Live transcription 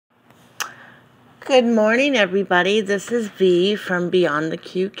Good morning, everybody. This is V from Beyond the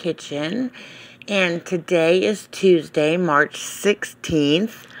Cute Kitchen, and today is Tuesday, March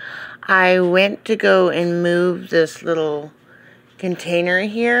 16th. I went to go and move this little container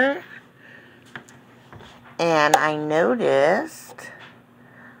here, and I noticed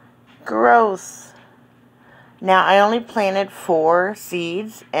growth. Now, I only planted 4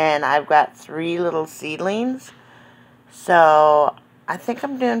 seeds, and I've got 3 little seedlings, so I think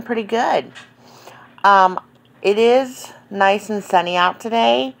I'm doing pretty good. It is nice and sunny out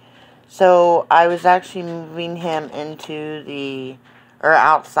today, so I was actually moving him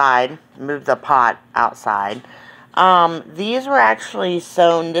outside, move the pot outside. These were actually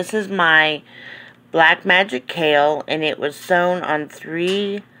sown. This is my Black Magic Kale, and it was sown on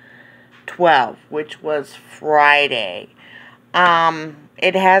 3/12, which was Friday.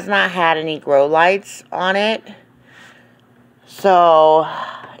 It has not had any grow lights on it, so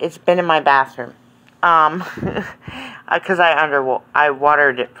it's been in my bathroom. Because I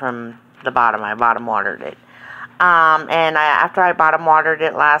watered it from the bottom. I bottom watered it. After I bottom watered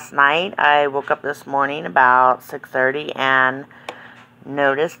it last night, I woke up this morning about 6:30 and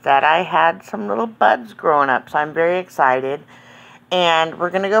noticed that I had some little buds growing up. So I'm very excited. And we're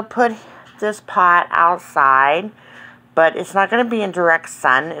going to go put this pot outside, but it's not going to be in direct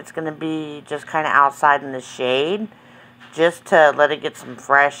sun. It's going to be just kind of outside in the shade, just to let it get some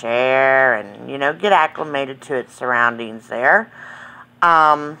fresh air and, get acclimated to its surroundings there.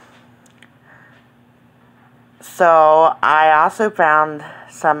 So I also found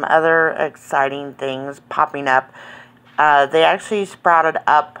some other exciting things popping up. They actually sprouted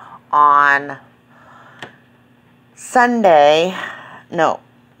up on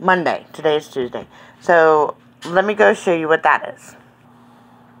Monday. Today's Tuesday. So let me go show you what that is.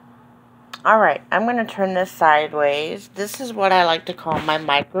 Alright, I'm going to turn this sideways. This is what I like to call my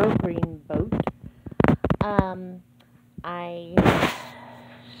microgreen boat. I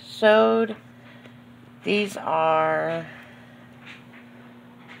sowed, these are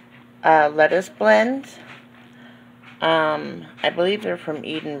lettuce blends. I believe they're from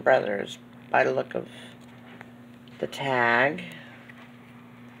Eden Brothers by the look of the tag.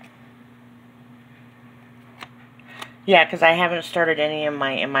 Yeah, because I haven't started any of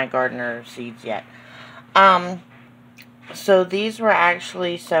my gardener seeds yet. So these were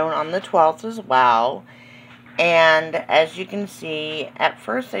actually sown on the 12th as well. And as you can see, at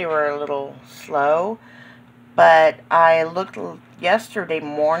first they were a little slow. But I looked yesterday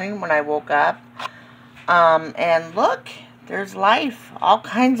morning when I woke up. And look, there's life. All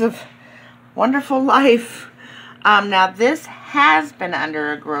kinds of wonderful life. Now this has been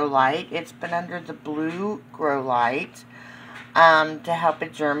under a grow light. It's been under the blue grow light to help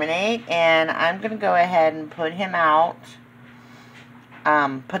it germinate. And I'm going to go ahead and put him out,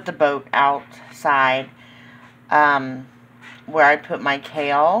 put the boat outside where I put my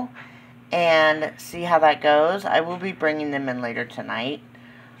kale and see how that goes. I will be bringing them in later tonight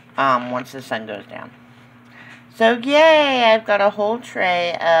once the sun goes down. So yay, I've got a whole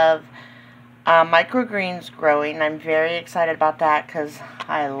tray of microgreens growing. I'm very excited about that because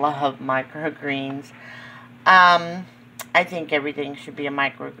I love microgreens. I think everything should be a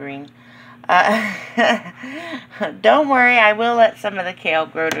microgreen. Don't worry, I will let some of the kale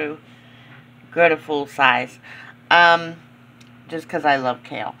grow to full size. Just because I love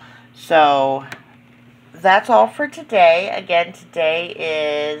kale. So that's all for today. Again, today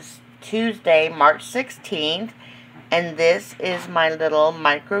is Tuesday, March 16th. And this is my little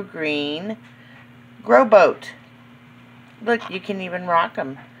microgreen grow boat. Look, you can even rock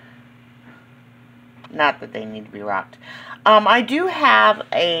them. Not that they need to be rocked. I do have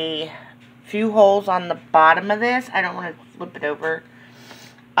a few holes on the bottom of this. I don't want to flip it over.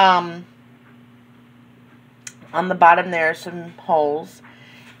 On the bottom there are some holes.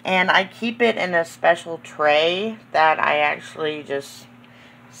 And I keep it in a special tray that I actually just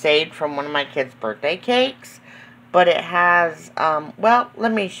saved from one of my kids' birthday cakes. But it has, well,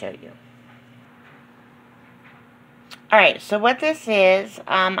 let me show you. Alright, so what this is,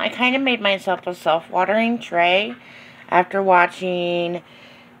 I kind of made myself a self-watering tray after watching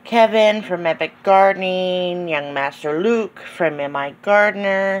Kevin from Epic Gardening, Young Master Luke from MI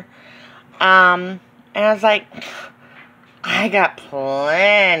Gardener, and I was like, I got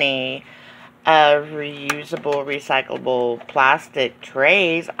plenty of reusable, recyclable plastic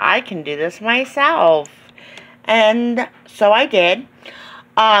trays. I can do this myself. And so I did.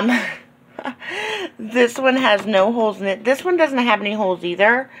 This one has no holes in it. This one doesn't have any holes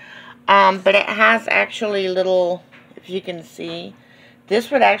either. But it has actually little, if you can see,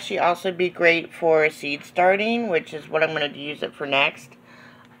 this would actually also be great for seed starting, which is what I'm going to use it for next.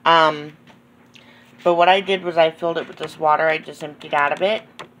 But what I did was I filled it with this water I just emptied out of it.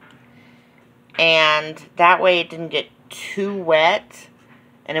 And that way it didn't get too wet.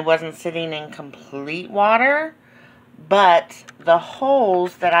 And it wasn't sitting in complete water. But the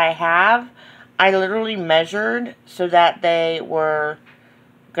holes that I have, I literally measured so that they were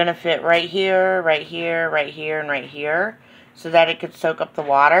going to fit right here, right here, right here, and right here. So that it could soak up the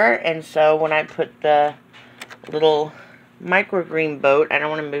water. And so when I put the little microgreen boat, I don't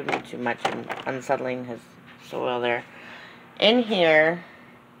want to move him too much. I'm unsettling his soil there. In here,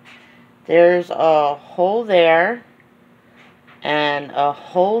 there's a hole there, and a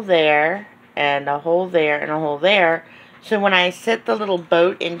hole there, and a hole there, and a hole there. So when I set the little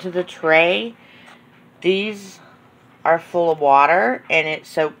boat into the tray, these are full of water, and it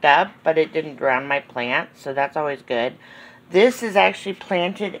soaked up, but it didn't drown my plant, so that's always good. This is actually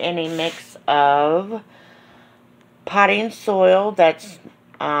planted in a mix of potting soil. That's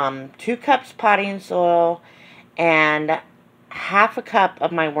 2 cups potting soil and half a cup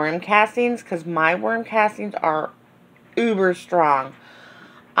of my worm castings, because my worm castings are uber strong.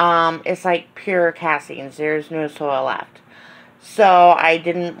 It's like pure castings. There's no soil left. So I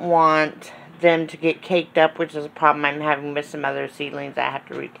didn't want them to get caked up, which is a problem I'm having with some other seedlings I have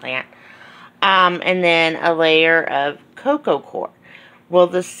to replant. And then a layer of cocoa coir. Well,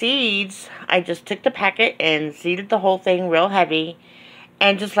 the seeds, I just took the packet and seeded the whole thing real heavy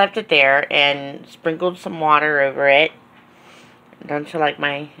and just left it there and sprinkled some water over it. Don't you like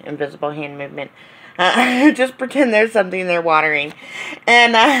my invisible hand movement? Just pretend there's something there watering.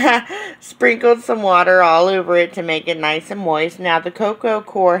 And sprinkled some water all over it to make it nice and moist. Now, the cocoa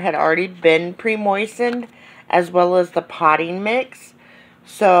coir had already been pre-moistened, as well as the potting mix.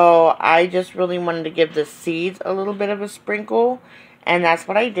 So I just really wanted to give the seeds a little bit of a sprinkle. And that's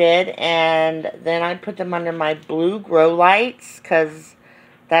what I did. And then I put them under my blue grow lights, because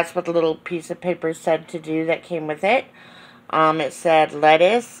that's what the little piece of paper said to do that came with it. It said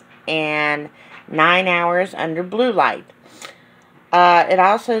lettuce and 9 hours under blue light. It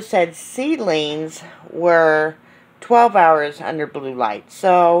also said seedlings were 12 hours under blue light.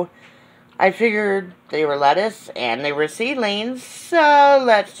 So I figured they were lettuce and they were seedlings, so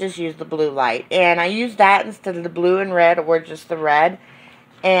let's just use the blue light. And I used that instead of the blue and red, or just the red.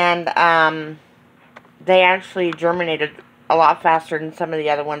 And they actually germinated a lot faster than some of the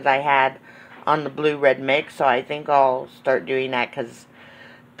other ones I had on the blue-red mix. So I think I'll start doing that, because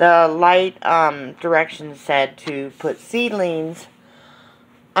the light directions said to put seedlings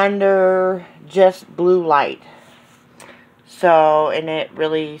under just blue light. So, and it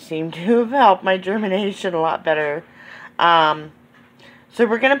really seemed to have helped my germination a lot better. So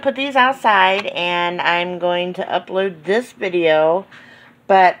we're going to put these outside, and I'm going to upload this video.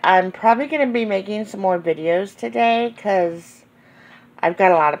 But I'm probably going to be making some more videos today, because I've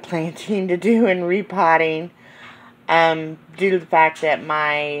got a lot of planting to do and repotting. Due to the fact that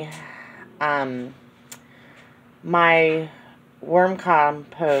my worm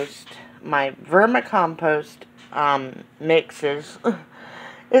compost, my vermicompost mixes.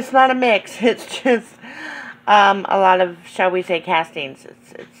 It's not a mix. It's just a lot of, shall we say, castings.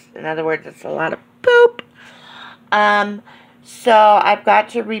 It's in other words, it's a lot of poop. So I've got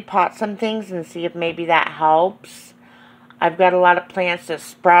to repot some things and see if maybe that helps. I've got a lot of plants that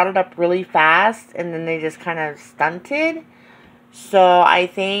sprouted up really fast and then they just kind of stunted. So I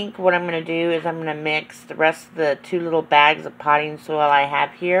think what I'm going to do is I'm going to mix the rest of the 2 little bags of potting soil I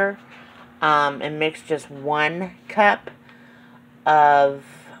have here. And mix just 1 cup of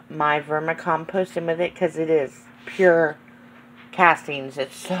my vermicompost in with it, because it is pure castings.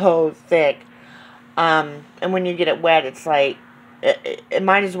 It's so thick. And when you get it wet, it's like, it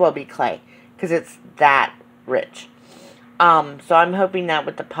might as well be clay, because it's that rich. So I'm hoping that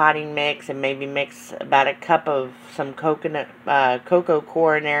with the potting mix, and maybe mix about a cup of some cocoa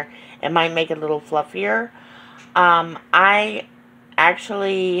coir in there, it might make it a little fluffier. I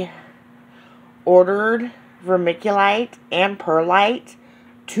actually ordered vermiculite and perlite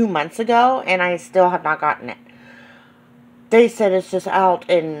 2 months ago, and I still have not gotten it. They said it's just out,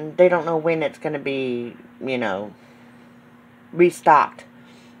 and they don't know when it's going to be, you know, restocked.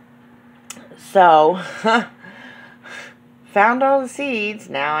 So, found all the seeds.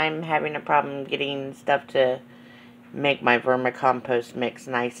 Now I'm having a problem getting stuff to make my vermicompost mix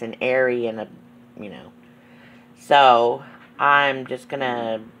nice and airy and, you know. So, I'm just going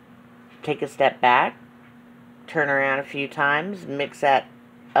to take a step back, turn around a few times, mix that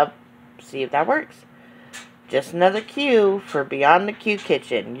up, see if that works. Just another cue for Beyond the Q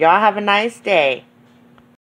Kitchen. Y'all have a nice day.